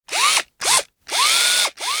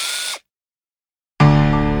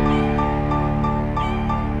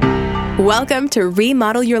Welcome to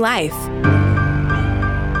Remodel Your Life.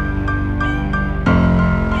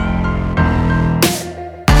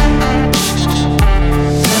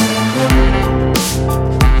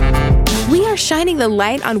 We are shining the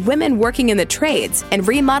light on women working in the trades and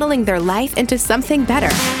remodeling their life into something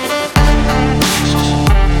better.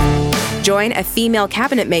 Join a female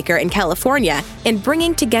cabinet maker in California in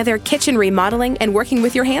bringing together kitchen remodeling and working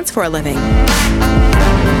with your hands for a living.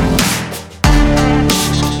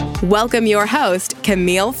 Welcome your host,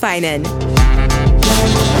 Camille Finan.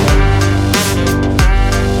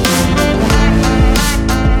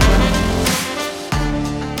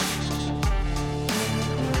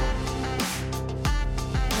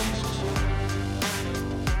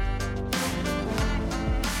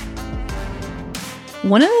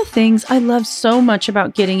 One of the things I love so much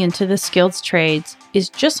about getting into the skilled trades is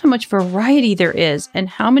just how much variety there is and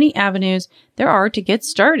how many avenues there are to get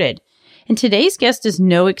started. And today's guest is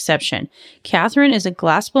no exception. Catherine is a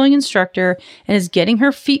glassblowing instructor and is getting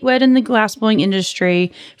her feet wet in the glassblowing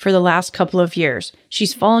industry for the last couple of years.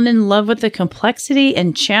 She's fallen in love with the complexity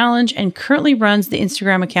and challenge and currently runs the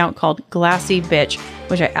Instagram account called Glassy Bitch,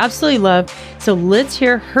 which I absolutely love. So let's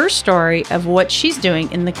hear her story of what she's doing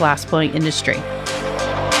in the glassblowing industry.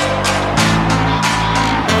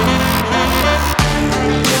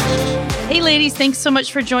 Hey ladies, thanks so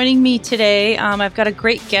much for joining me today. I've got a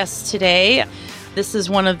great guest today. This is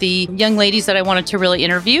one of the young ladies that I wanted to really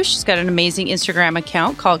interview. She's got an amazing Instagram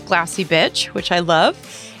account called Glassy Bitch, which I love.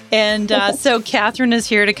 And so Catherine is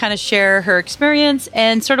here to kind of share her experience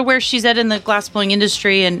and sort of where she's at in the glassblowing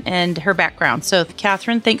industry and her background. So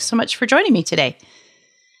Catherine, thanks so much for joining me today.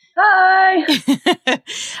 Hi.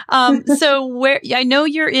 So I know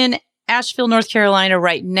you're in Asheville, North Carolina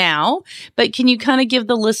right now, but can you kind of give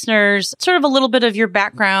the listeners sort of a little bit of your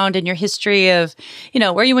background and your history of,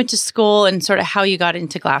 where you went to school and sort of how you got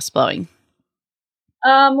into glassblowing?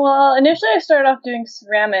 Well, initially I started off doing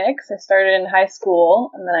ceramics. I started in high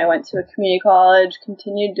school, and then I went to a community college,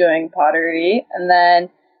 continued doing pottery, and then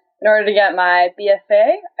in order to get my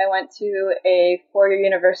BFA, I went to a four-year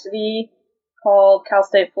university called Cal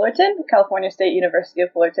State Fullerton, California State University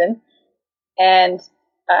of Fullerton, and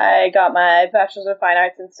I got my Bachelor's of Fine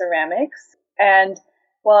Arts in Ceramics, and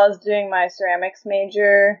while I was doing my ceramics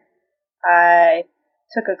major, I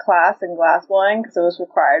took a class in glassblowing because it was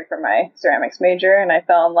required for my ceramics major, and I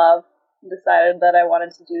fell in love and decided that I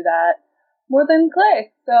wanted to do that more than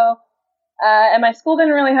clay. So, and my school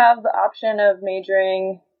didn't really have the option of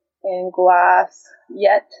majoring in glass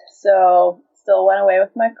yet, so still went away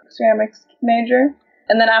with my ceramics major.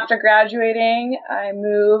 And then after graduating, I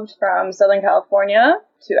moved from Southern California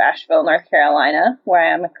to Asheville, North Carolina, where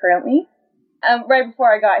I am currently. Right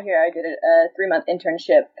before I got here, I did a 3-month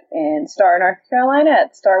internship in Star, North Carolina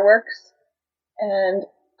at StarWorks. And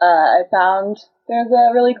I found there's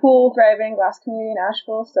a really cool, thriving glass community in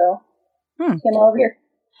Asheville, so came over here.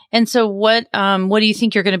 And so what do you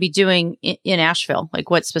think you're going to be doing in Asheville? Like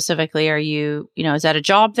what specifically are you, is that a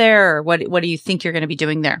job there, or what do you think you're going to be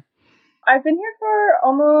doing there? I've been here for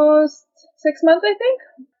almost 6 months, I think.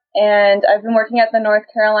 And I've been working at the North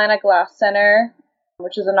Carolina Glass Center,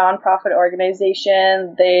 which is a nonprofit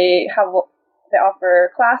organization. They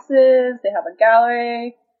offer classes, they have a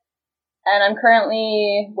gallery, and I'm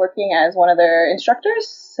currently working as one of their instructors.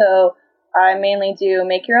 So I mainly do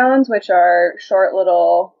make-your-owns, which are short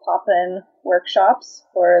little pop-in workshops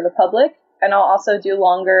for the public. And I'll also do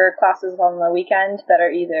longer classes on the weekend that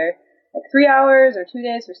are either like 3 hours or 2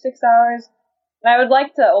 days or 6 hours. And I would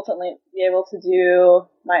like to ultimately be able to do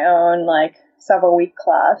my own several week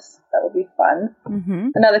class. That would be fun. Mm-hmm.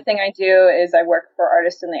 Another thing I do is I work for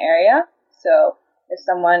artists in the area. So if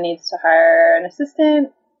someone needs to hire an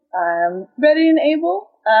assistant, I'm ready and able.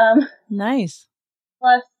 Nice.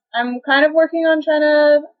 Plus, I'm kind of working on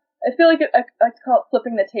I feel like I like to call it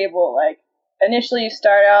flipping the table. Like initially you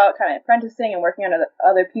start out kind of apprenticing and working under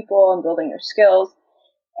other people and building your skills.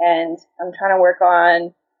 And I'm trying to work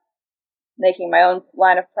on making my own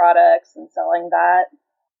line of products and selling that.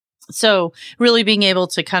 So really being able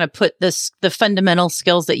to kind of put the fundamental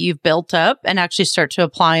skills that you've built up and actually start to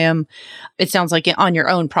apply them, it sounds like on your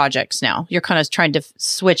own projects now. You're kind of trying to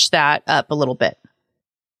switch that up a little bit.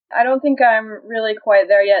 I don't think I'm really quite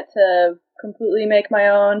there yet to completely make my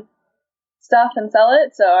own stuff and sell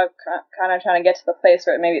it. So I'm kind of trying to get to the place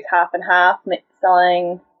where maybe it's half and half,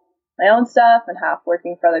 selling my own stuff and half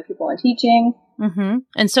working for other people and teaching. Mm-hmm.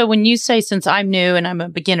 And so when you say, since I'm new and I'm a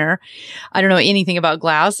beginner, I don't know anything about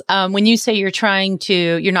glass. When you say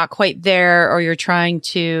you're not quite there, or you're trying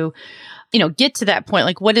to, get to that point,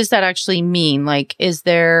 like what does that actually mean? Like, is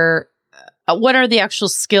there what are the actual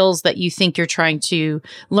skills that you think you're trying to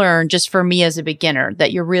learn just for me as a beginner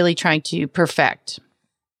that you're really trying to perfect?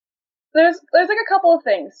 There's like a couple of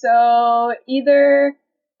things. So either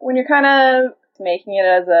when you're kind of making it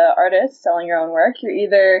as an artist, selling your own work, you're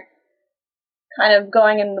either kind of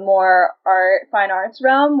going in the more fine arts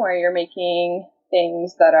realm where you're making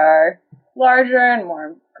things that are larger and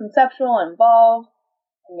more conceptual and involved,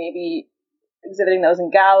 and maybe exhibiting those in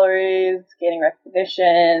galleries, gaining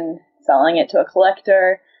recognition, selling it to a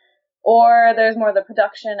collector. Or there's more the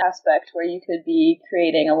production aspect where you could be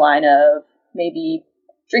creating a line of maybe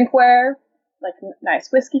drinkware, like nice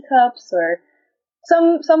whiskey cups, or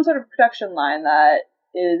some sort of production line that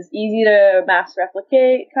is easy to mass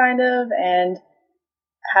replicate, kind of, and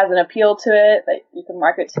has an appeal to it that you can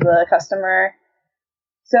market to the customer.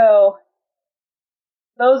 So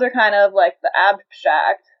those are kind of like the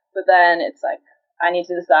abstract, but then it's like I need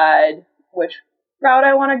to decide which route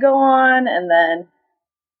I want to go on, and then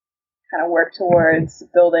kind of work towards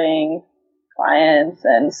building clients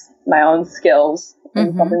and my own skills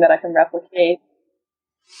in something that I can replicate.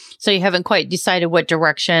 So you haven't quite decided what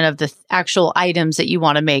direction of the actual items that you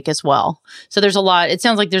want to make as well. So there's a lot, it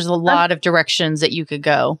sounds like there's a lot of directions that you could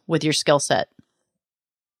go with your skill set.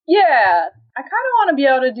 Yeah, I kind of want to be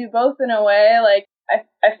able to do both in a way. Like,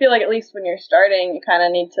 I feel like at least when you're starting, you kind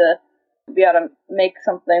of need to be able to make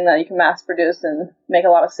something that you can mass produce and make a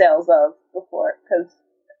lot of sales of before. Because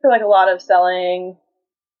I feel like a lot of selling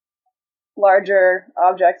larger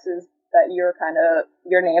objects is that you're kind of,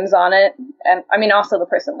 your name's on it. And I mean, also the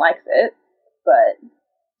person likes it, but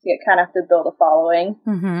you kind of have to build a following.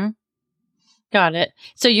 Mm-hmm. Got it.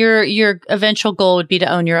 So your eventual goal would be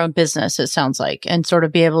to own your own business, it sounds like, and sort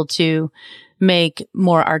of be able to make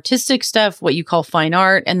more artistic stuff, what you call fine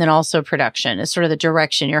art, and then also production is sort of the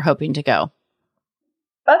direction you're hoping to go.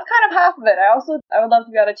 That's kind of half of it. I would love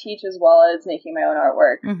to be able to teach as well as making my own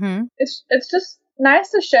artwork. Mm-hmm. It's just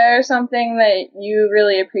nice to share something that you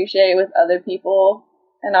really appreciate with other people.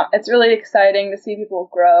 And it's really exciting to see people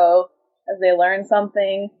grow as they learn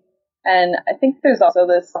something. And I think there's also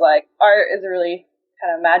this, like, art is a really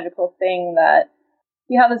kind of magical thing that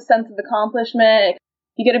you have this sense of accomplishment.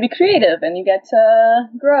 You get to be creative and you get to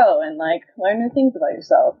grow and, like, learn new things about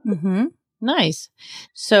yourself. Mm-hmm. Nice.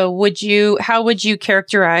 So how would you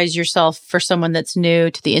characterize yourself for someone that's new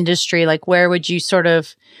to the industry? Like, where would you sort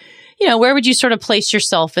of place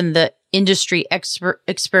yourself in the industry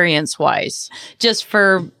experience wise, just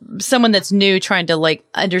for someone that's new trying to like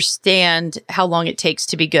understand how long it takes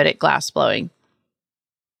to be good at glass blowing?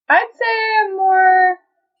 I'd say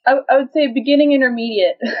I would say beginning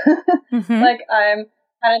intermediate. Mm-hmm. Like I'm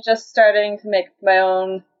kind of just starting to make my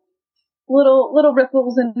own little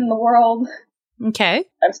ripples in the world. Okay.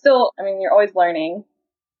 You're always learning,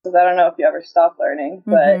 because I don't know if you ever stop learning,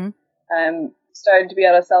 but I'm starting to be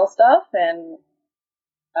able to sell stuff, and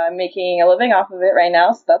I'm making a living off of it right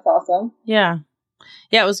now, so that's awesome. Yeah.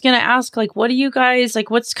 Yeah, I was going to ask, like, what do you guys, like,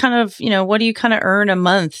 what do you kind of earn a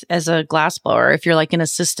month as a glass blower if you're like an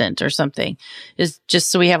assistant or something? Is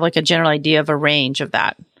just so we have like a general idea of a range of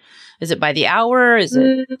that. Is it by the hour? Is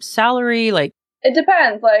it salary? Like, it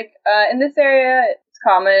depends. Like, in this area, it's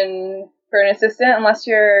common for an assistant, unless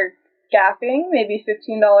you're gaffing, maybe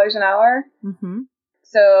 $15 an hour. Mm-hmm.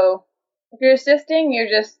 So if you're assisting, you're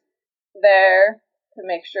just there to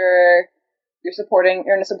make sure you're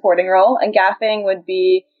in a supporting role. And gaffing would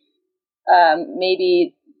be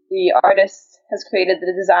maybe the artist has created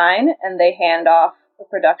the design and they hand off the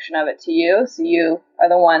production of it to you. So you are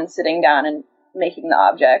the one sitting down and making the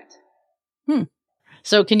object.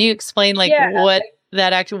 So can you explain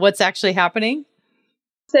what's actually happening?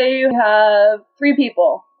 Say you have 3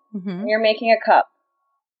 people and you're making a cup.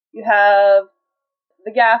 You have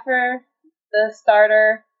the gaffer, the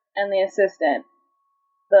starter, and the assistant.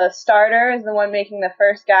 The starter is the one making the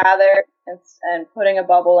first gather and putting a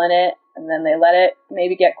bubble in it, and then they let it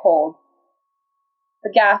maybe get cold.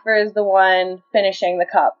 The gaffer is the one finishing the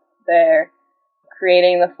cup. They're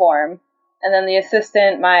creating the form. And then the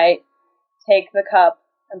assistant might take the cup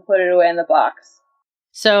and put it away in the box.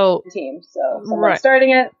 So team. So someone's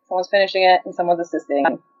starting it, someone's finishing it, and someone's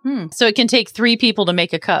assisting. So it can take 3 people to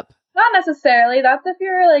make a cup. Not necessarily. That's if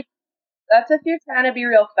you're trying to be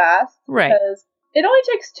real fast. Right. Because it only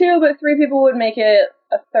takes 2, but 3 people would make it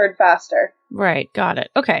a third faster. Right. Got it.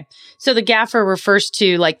 Okay. So the gaffer refers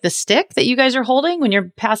to like the stick that you guys are holding when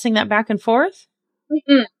you're passing that back and forth?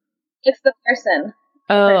 Mm-hmm. It's the person.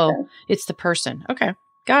 It's the person. Okay.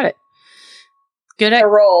 Got it. Good at the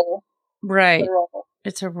role. Right. The role.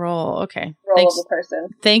 It's a roll. Okay. Roll of a person.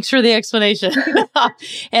 Thanks for the explanation.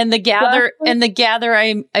 And the gather,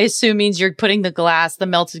 I assume means you're putting the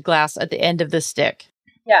melted glass at the end of the stick.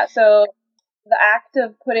 Yeah. So the act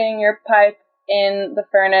of putting your pipe in the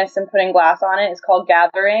furnace and putting glass on it is called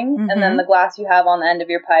gathering. Mm-hmm. And then the glass you have on the end of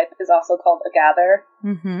your pipe is also called a gather.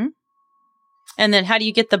 Mm-hmm. And then how do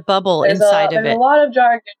you get the bubble inside of it? There's a lot of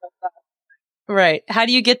jargon with that. Right. How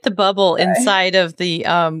do you get the bubble inside of the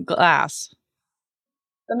glass?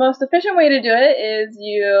 The most efficient way to do it is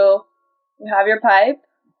you have your pipe,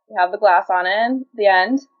 you have the glass on it, the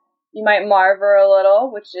end. You might marver a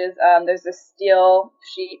little, which is there's a steel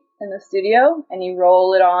sheet in the studio, and you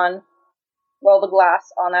roll the glass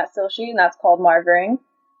on that steel sheet, and that's called marvering.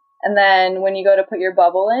 And then when you go to put your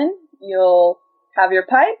bubble in, you'll have your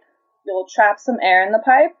pipe, you'll trap some air in the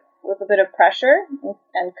pipe with a bit of pressure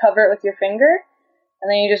and cover it with your finger, and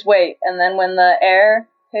then you just wait. And then when the air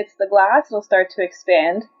hits the glass, it'll start to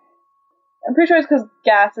expand. I'm pretty sure it's because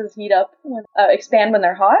gases expand when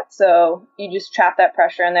they're hot, so you just trap that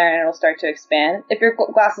pressure in there and it'll start to expand. If your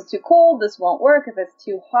glass is too cold, this won't work. If it's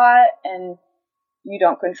too hot and you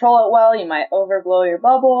don't control it well, you might overblow your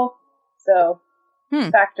bubble. So,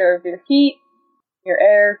 factor of your heat, your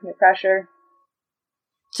air, your pressure.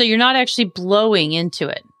 So you're not actually blowing into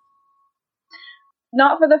it?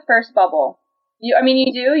 Not for the first bubble. You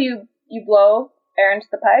do. You blow air into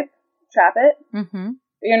the pipe, trap it. Mm-hmm.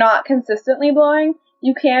 You're not consistently blowing.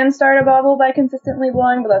 You can start a bubble by consistently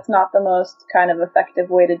blowing, but that's not the most kind of effective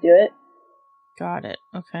way to do it. Got it.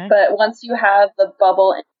 Okay. But once you have the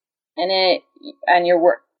bubble in it and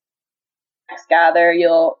your next gather,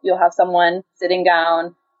 you'll have someone sitting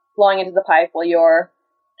down, blowing into the pipe while you're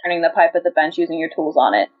turning the pipe at the bench using your tools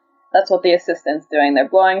on it. That's what the assistant's doing. They're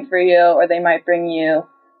blowing for you, or they might bring you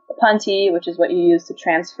a punty, which is what you use to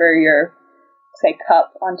transfer your, say,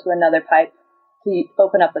 cup onto another pipe to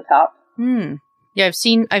open up the top. Yeah,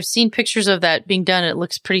 I've seen pictures of that being done. It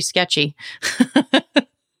looks pretty sketchy.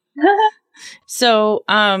 So,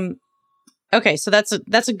 okay, so that's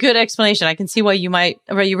a good explanation. I can see why you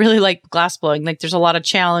really like glass blowing. Like, there's a lot of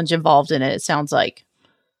challenge involved in it. It sounds like.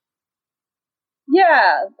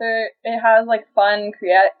 Yeah, it has like fun,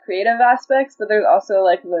 creative aspects, but there's also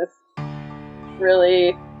like this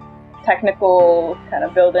really technical kind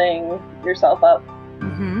of building yourself up.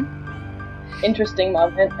 Mm-hmm. Interesting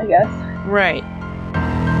moment, I guess. Right.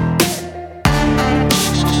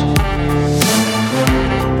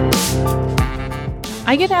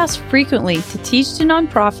 I get asked frequently to teach to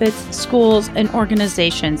nonprofits, schools, and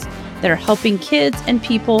organizations that are helping kids and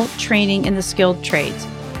people training in the skilled trades.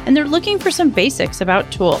 And they're looking for some basics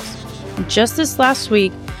about tools. And just this last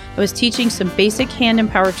week, I was teaching some basic hand and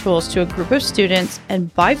power tools to a group of students,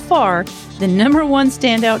 and by far, the number one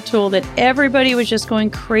standout tool that everybody was just going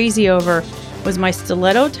crazy over was my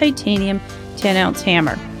Stiletto Titanium 10-ounce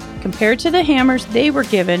hammer. Compared to the hammers they were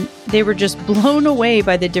given, they were just blown away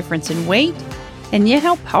by the difference in weight and yet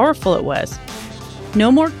how powerful it was.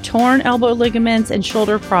 No more torn elbow ligaments and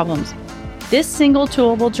shoulder problems. This single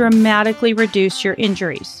tool will dramatically reduce your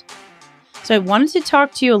injuries. So I wanted to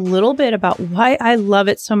talk to you a little bit about why I love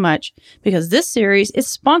it so much, because this series is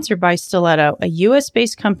sponsored by Stiletto, a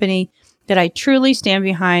US-based company that I truly stand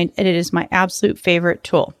behind, and it is my absolute favorite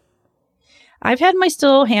tool. I've had my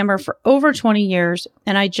Stiletto hammer for over 20 years,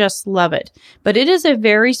 and I just love it, but it is a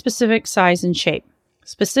very specific size and shape.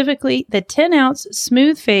 Specifically, the 10-ounce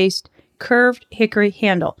smooth-faced, curved hickory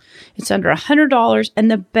handle. It's under $100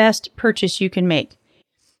 and the best purchase you can make.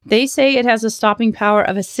 They say it has a stopping power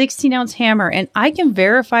of a 16-ounce hammer, and I can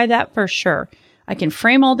verify that for sure. I can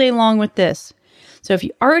frame all day long with this. So if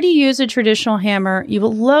you already use a traditional hammer, you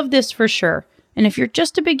will love this for sure. And if you're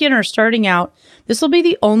just a beginner starting out, this will be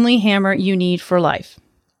the only hammer you need for life.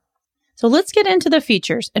 So let's get into the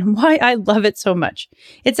features and why I love it so much.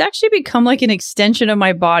 It's actually become like an extension of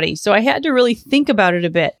my body, so I had to really think about it a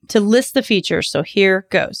bit to list the features, so here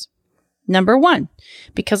goes. Number 1,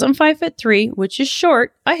 because I'm 5'3", which is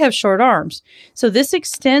short, I have short arms. So this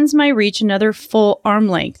extends my reach another full arm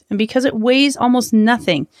length. And because it weighs almost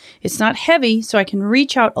nothing, it's not heavy, so I can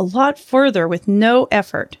reach out a lot further with no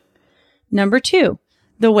effort. Number 2,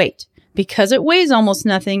 the weight. Because it weighs almost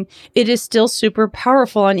nothing, it is still super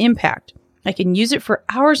powerful on impact. I can use it for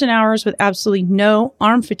hours and hours with absolutely no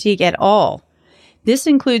arm fatigue at all. This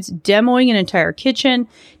includes demoing an entire kitchen,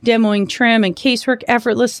 demoing trim and casework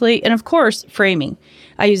effortlessly, and of course, framing.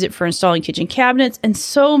 I use it for installing kitchen cabinets and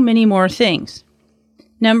so many more things.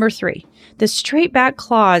 Number 3, The straight back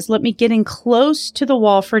claws let me get in close to the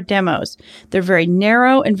wall for demos. They're very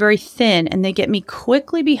narrow and very thin, and they get me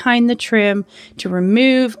quickly behind the trim to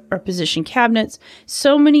remove or position cabinets.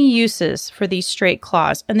 So many uses for these straight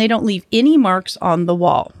claws, and they don't leave any marks on the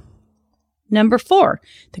wall. Number 4,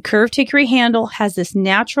 the curved hickory handle has this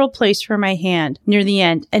natural place for my hand near the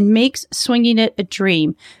end and makes swinging it a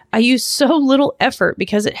dream. I use so little effort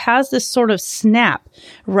because it has this sort of snap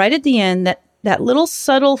right at the end that little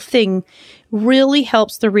subtle thing really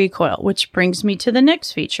helps the recoil, which brings me to the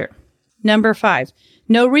next feature. Number 5,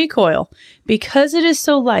 no recoil. Because it is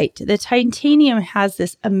so light, the titanium has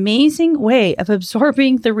this amazing way of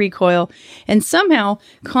absorbing the recoil and somehow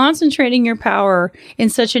concentrating your power in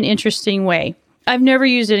such an interesting way. I've never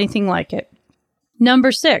used anything like it.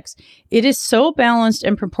 Number 6, it is so balanced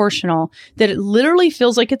and proportional that it literally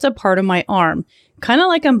feels like it's a part of my arm. Kind of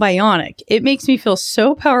like I'm bionic. It makes me feel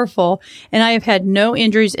so powerful, and I have had no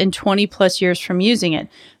injuries in 20 plus years from using it.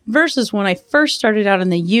 Versus when I first started out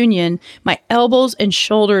in the union, my elbows and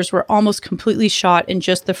shoulders were almost completely shot in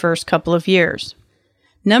just the first couple of years.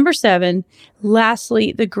 Number 7,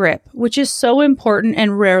 lastly, the grip, which is so important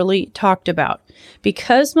and rarely talked about.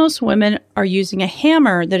 Because most women are using a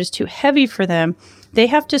hammer that is too heavy for them, they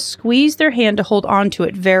have to squeeze their hand to hold onto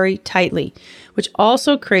it very tightly, which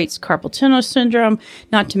also creates carpal tunnel syndrome,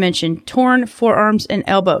 not to mention torn forearms and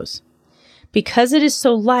elbows. Because it is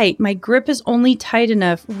so light, my grip is only tight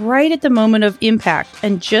enough right at the moment of impact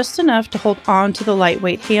and just enough to hold on to the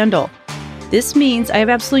lightweight handle. This means I have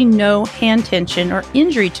absolutely no hand tension or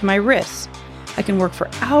injury to my wrists. I can work for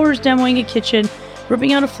hours demoing a kitchen,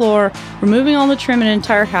 ripping out a floor, removing all the trim in an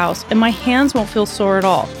entire house, and my hands won't feel sore at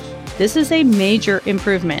all. This is a major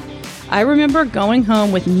improvement. I remember going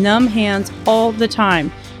home with numb hands all the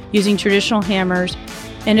time using traditional hammers,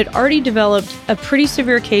 and had already developed a pretty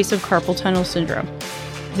severe case of carpal tunnel syndrome.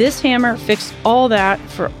 This hammer fixed all that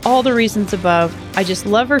for all the reasons above. I just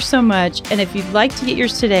love her so much, and if you'd like to get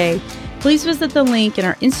yours today, please visit the link in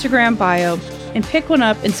our Instagram bio and pick one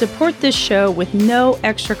up and support this show with no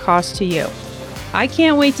extra cost to you. I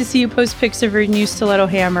can't wait to see you post pics of your new stiletto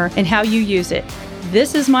hammer and how you use it.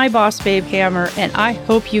 This is my Boss Babe hammer, and I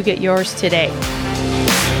hope you get yours today.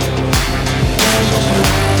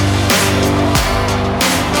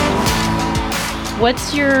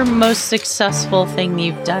 What's your most successful thing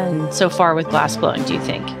you've done so far with glass blowing, do you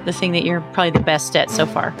think? The thing that you're probably the best at so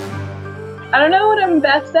far? I don't know what I'm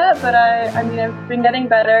best at, but I've been getting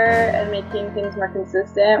better and making things more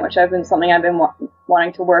consistent, which I've been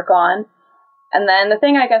wanting to work on. And then the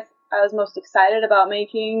thing I guess I was most excited about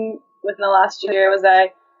making within the last year was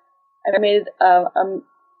I made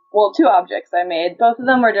two objects I made. Both of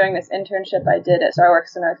them were during this internship I did at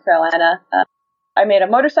StarWorks in North Carolina. I made a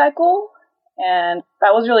motorcycle, and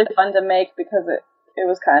that was really fun to make because it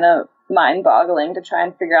was kind of mind-boggling to try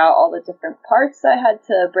and figure out all the different parts I had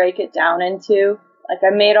to break it down into. Like,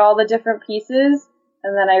 I made all the different pieces,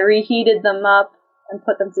 and then I reheated them up and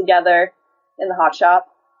put them together in the hot shop.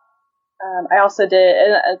 I also did,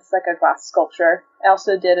 it's like a glass sculpture. I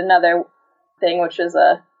also did another thing, which is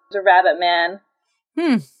a rabbit man.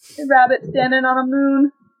 A rabbit standing on a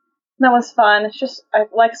moon. And that was fun. It's just, I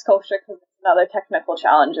like sculpture because it's another technical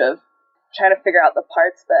challenge of trying to figure out the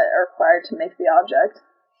parts that are required to make the object.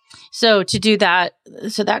 So to do that,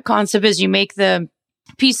 that concept is you make the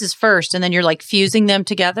pieces first and then you're like fusing them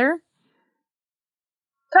together?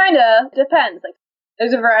 Kinda. Depends. Like,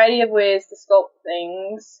 there's a variety of ways to sculpt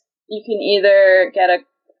things. You can either get a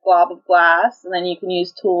glob of glass and then you can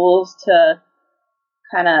use tools to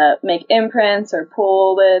kind of make imprints or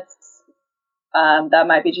pull bits. That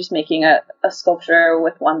might be just making a sculpture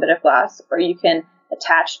with one bit of glass, or you can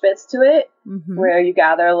attach bits to it, where you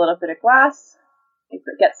gather a little bit of glass, you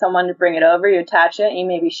get someone to bring it over, you attach it, and you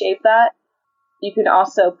maybe shape that. You can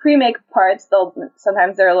also pre-make parts.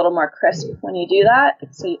 Sometimes they're a little more crisp when you do that.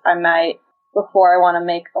 So I might, before I want to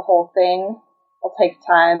make the whole thing, I'll take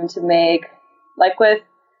time to make, like with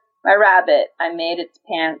my rabbit, I made its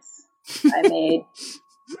pants. I made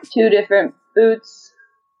 2 different boots.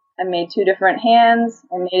 I made 2 different hands.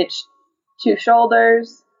 I made its 2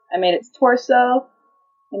 shoulders. I made its torso.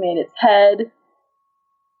 I made its head.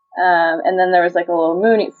 And then there was like a little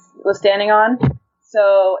moon it was standing on.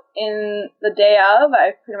 So in the day of,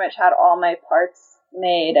 I pretty much had all my parts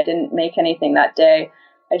made. I didn't make anything that day.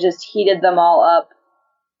 I just heated them all up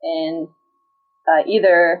in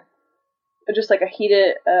either just like like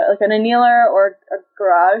an annealer or a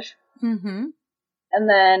garage. Mm-hmm. And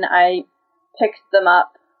then I picked them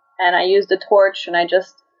up and I used a torch and I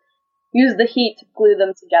just used the heat to glue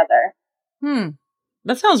them together.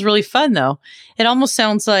 That sounds really fun, though. It almost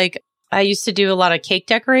sounds like I used to do a lot of cake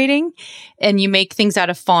decorating, and you make things out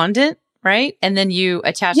of fondant, right? And then you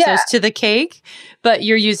attach those to the cake, but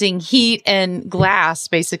you're using heat and glass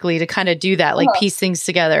basically to kind of do that, like piece things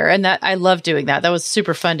together. And that I love doing that. That was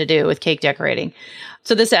super fun to do with cake decorating.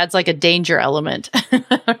 So this adds like a danger element,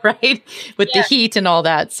 right? With the heat and all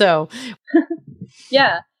that. So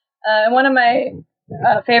and one of my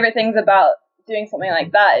favorite things about doing something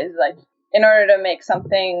like that is like, in order to make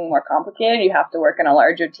something more complicated, you have to work in a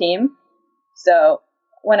larger team. So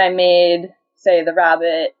when I made, say, the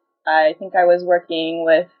rabbit, I think I was working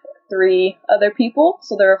with 3 other people.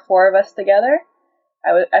 So there were 4 of us together.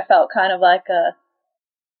 I felt kind of like a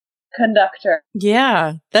conductor.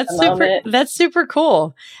 Yeah, that's super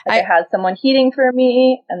cool. Like I had someone heating for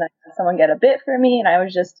me, and then someone get a bit for me, and I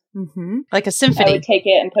was just like a symphony. I would take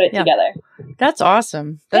it and put it together. That's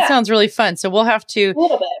awesome. That sounds really fun. So we'll have to a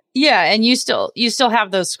little bit. Yeah, and you still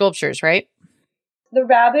have those sculptures, right? The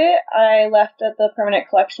rabbit I left at the permanent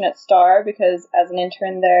collection at Star because as an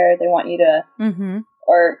intern there, they want you to,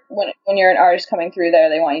 or when you're an artist coming through there,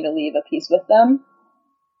 they want you to leave a piece with them.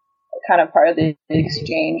 Kind of part of the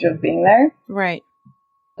exchange of being there. Right.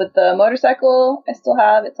 But the motorcycle I still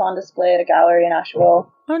have. It's on display at a gallery in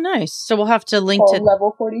Asheville. Oh, nice. So we'll have to link to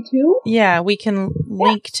level 42. Yeah, we can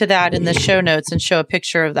link to that in the show notes and show a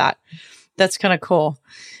picture of that. That's kind of cool.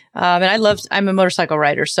 And I'm a motorcycle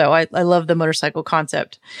rider, so I love the motorcycle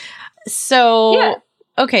concept. So,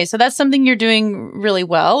 okay, so that's something you're doing really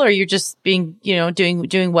well, or you're just being,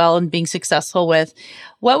 doing well and being successful with.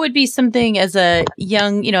 What would be something as a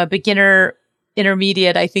young, a beginner,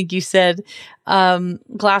 intermediate, I think you said,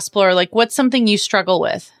 glassblower, like what's something you struggle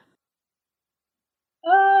with?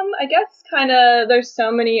 I guess kind of there's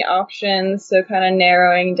so many options, so kind of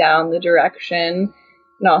narrowing down the direction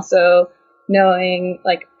and also knowing,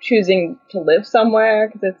 like, choosing to live somewhere,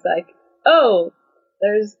 because it's like,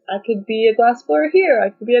 I could be a glassblower here, I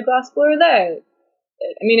could be a glassblower there.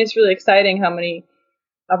 I mean, it's really exciting how many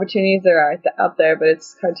opportunities there are out there, but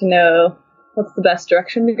it's hard to know what's the best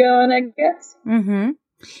direction to go in, I guess. Mm-hmm.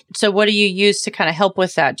 So what do you use to kind of help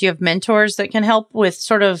with that? Do you have mentors that can help with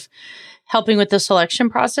sort of helping with the selection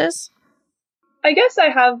process? I guess I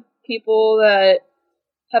have people that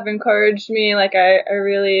have encouraged me. Like, I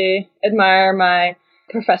really admire my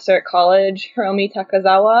professor at college, Hiromi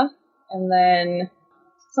Takazawa, and then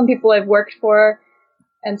some people I've worked for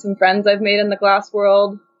and some friends I've made in the glass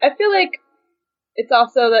world. I feel like it's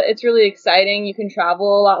also that it's really exciting. You can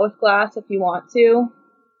travel a lot with glass if you want to.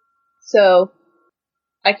 So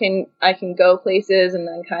I can go places and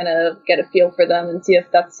then kind of get a feel for them and see if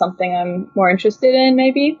that's something I'm more interested in,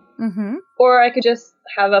 maybe. Mm-hmm. Or I could just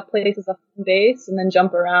have a place as a base and then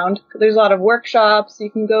jump around. There's a lot of workshops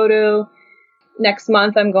you can go to. Next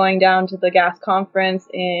month, I'm going down to the GAS conference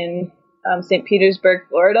in St. Petersburg,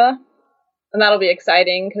 Florida. And that'll be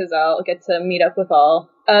exciting because I'll get to meet up with all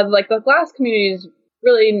the glass community is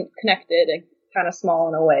really connected and kind of small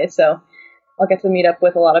in a way. So I'll get to meet up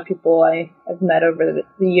with a lot of people I've met over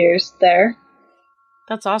the years there.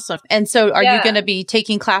 That's awesome. And so are you going to be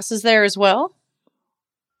taking classes there as well?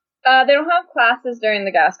 They don't have classes during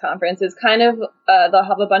the GAS conference. It's kind of, they'll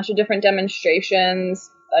have a bunch of different demonstrations.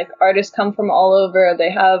 Like, artists come from all over.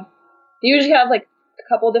 They usually have like a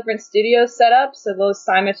couple different studios set up. So those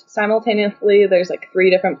simultaneously, there's like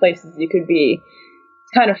 3 different places you could be.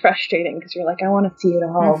 It's kind of frustrating because you're like, I want to see it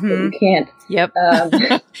all, but you can't. Yep.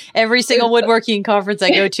 Every single woodworking conference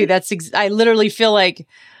I go to, I literally feel like,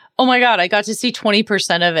 oh my God, I got to see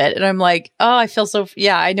 20% of it. And I'm like, oh, I feel so,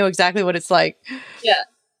 I know exactly what it's like. Yeah.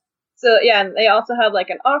 So, and they also have like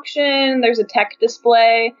an auction. There's a tech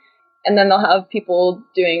display, and then they'll have people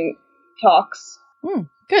doing talks.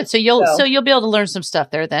 Good. So you'll be able to learn some stuff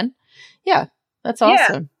there then. Yeah, that's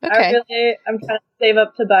awesome. Yeah, okay. I'm trying to save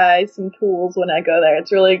up to buy some tools when I go there.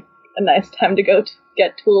 It's really a nice time to go to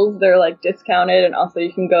get tools. They're like discounted, and also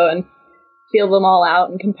you can go and feel them all out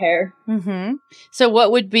and compare. Mm-hmm. So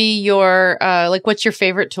what would be your, what's your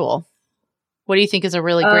favorite tool? What do you think is a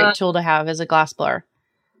really great tool to have as a glassblower?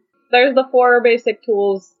 There's the 4 basic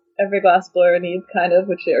tools every glassblower needs, kind of,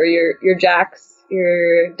 which are your jacks,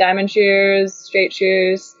 your diamond shears, straight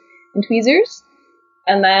shears, and tweezers.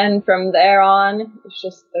 And then from there on, it's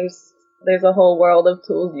just there's a whole world of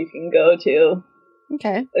tools you can go to.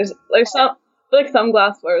 Okay. There's some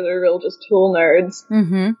glassblowers are real just tool nerds.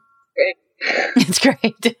 Mm-hmm. Great. It's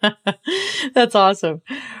great. That's awesome.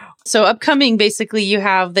 So upcoming, basically, you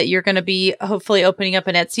have that you're going to be hopefully opening up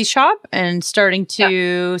an Etsy shop and starting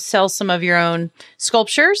to sell some of your own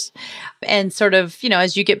sculptures, and sort of,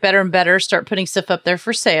 as you get better and better, start putting stuff up there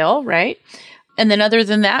for sale, right? And then other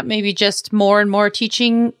than that, maybe just more and more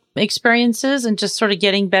teaching experiences and just sort of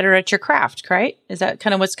getting better at your craft, right? Is that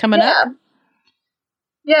kind of what's coming up?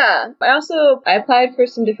 Yeah. I applied for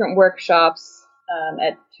some different workshops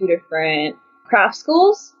at 2 different craft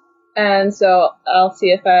schools. And so I'll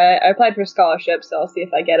see if I applied for scholarships, so I'll see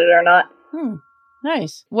if I get it or not.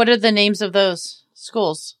 Nice. What are the names of those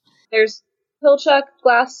schools? There's Pilchuck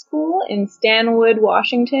Glass School in Stanwood,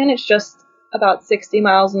 Washington. It's just about 60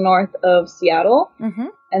 miles north of Seattle. Mm-hmm.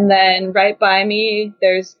 And then right by me,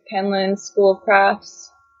 there's Penland School of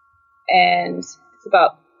Crafts, and it's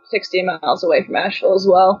about 60 miles away from Asheville as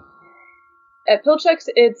well. At Pilchuck's,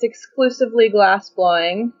 it's exclusively glass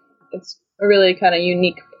blowing. It's a really kind of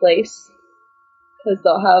unique place because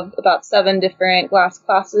they'll have about 7 different glass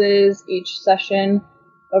classes each session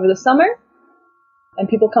over the summer, and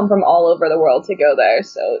people come from all over the world to go there,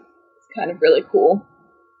 so it's kind of really cool.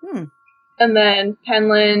 And then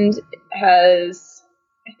Penland has,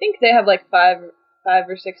 I think they have like 5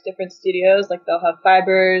 or 6 different studios. Like they'll have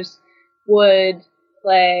fibers, wood,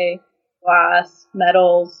 clay, glass,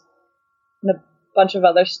 metals, and a bunch of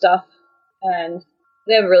other stuff, and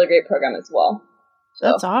they have a really great program as well. So.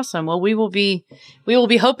 That's awesome. Well, we will be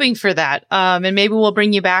hoping for that. And maybe we'll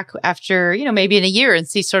bring you back after, maybe in a year and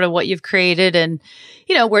see sort of what you've created and,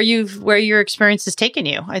 where your experience has taken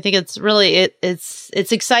you. I think it's really, it's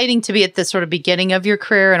exciting to be at the sort of beginning of your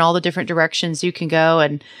career and all the different directions you can go.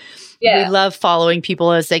 And we love following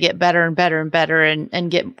people as they get better and better and better and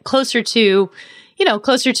get closer to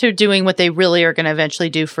doing what they really are going to eventually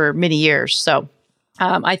do for many years. So,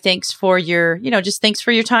 I thanks for your, thanks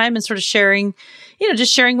for your time and sort of sharing,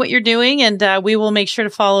 just sharing what you're doing. And we will make sure to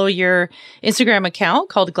follow your Instagram account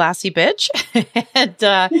called Glassy Bitch.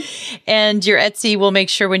 and your Etsy, we'll make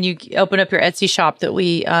sure when you open up your Etsy shop that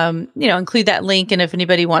we, include that link. And if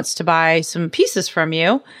anybody wants to buy some pieces from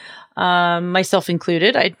you, myself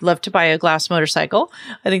included, I'd love to buy a glass motorcycle.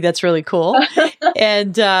 I think that's really cool.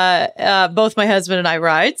 And both my husband and I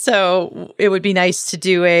ride, so it would be nice to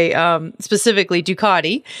do a specifically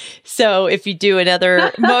Ducati. So if you do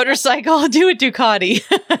another motorcycle, do a Ducati,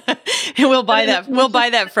 and we'll buy that. We'll buy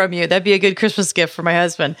that from you. That'd be a good Christmas gift for my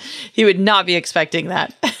husband. He would not be expecting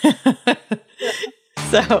that.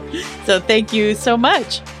 So thank you so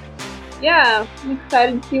much. Yeah, I'm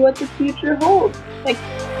excited to see what the future holds. Thanks.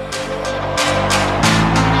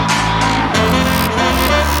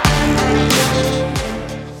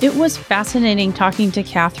 It was fascinating talking to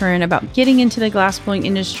Catherine about getting into the glassblowing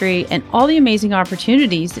industry and all the amazing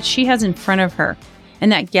opportunities that she has in front of her.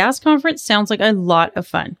 And that gas conference sounds like a lot of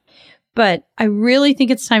fun. But I really think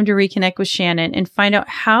it's time to reconnect with Shannon and find out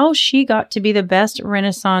how she got to be the best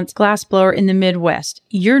Renaissance glassblower in the Midwest.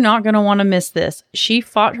 You're not going to want to miss this. She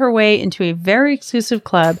fought her way into a very exclusive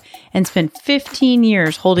club and spent 15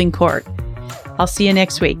 years holding court. I'll see you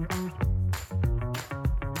next week.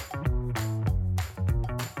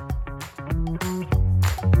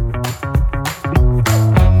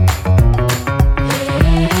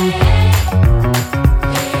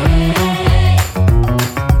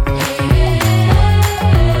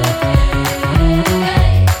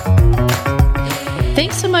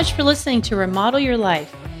 Thanks so much for listening to Remodel Your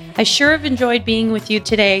Life. I sure have enjoyed being with you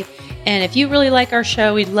today. And if you really like our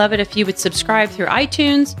show, we'd love it if you would subscribe through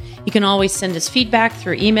iTunes. You can always send us feedback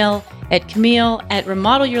through email at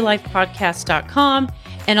Camille@remodelyourlifepodcast.com.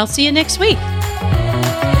 And I'll see you next week.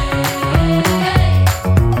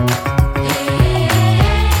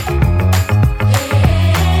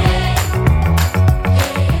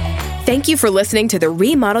 Thank you for listening to the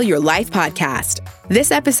Remodel Your Life podcast.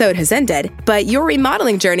 This episode has ended, but your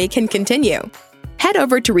remodeling journey can continue. Head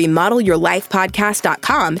over to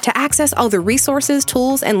remodelyourlifepodcast.com to access all the resources,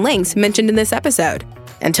 tools, and links mentioned in this episode.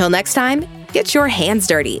 Until next time, get your hands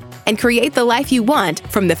dirty and create the life you want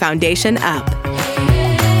from the foundation up.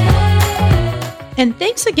 And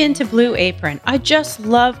thanks again to Blue Apron. I just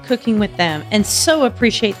love cooking with them and so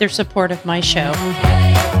appreciate their support of my show.